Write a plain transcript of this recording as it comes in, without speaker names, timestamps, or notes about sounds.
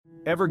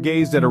Ever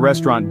gazed at a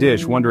restaurant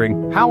dish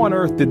wondering, how on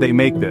earth did they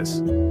make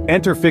this?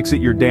 Enter Fix It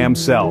Your Damn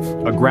Self,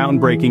 a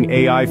groundbreaking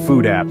AI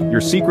food app,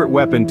 your secret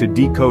weapon to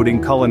decoding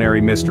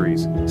culinary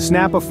mysteries.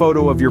 Snap a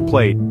photo of your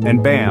plate,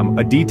 and bam,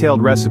 a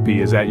detailed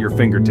recipe is at your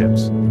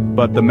fingertips.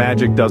 But the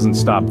magic doesn't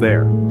stop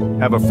there.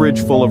 Have a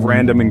fridge full of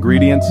random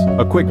ingredients,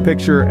 a quick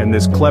picture, and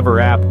this clever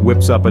app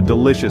whips up a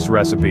delicious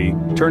recipe,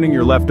 turning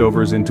your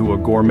leftovers into a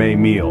gourmet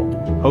meal.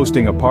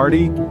 Hosting a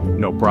party?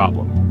 No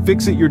problem.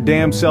 Fix It Your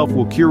Damn Self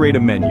will curate a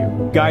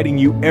menu, guiding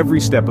you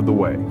every step of the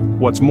way.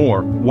 What's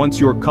more, once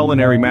your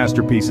culinary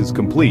masterpiece is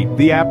complete,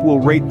 the app will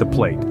rate the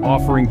plate,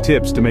 offering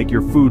tips to make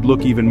your food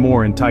look even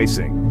more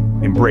enticing.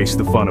 Embrace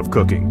the fun of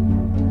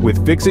cooking.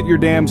 With Fix It Your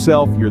Damn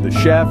Self, you're the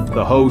chef,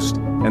 the host,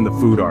 and the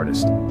food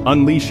artist.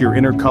 Unleash your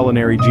inner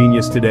culinary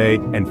genius today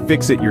and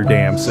fix it your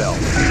damn self.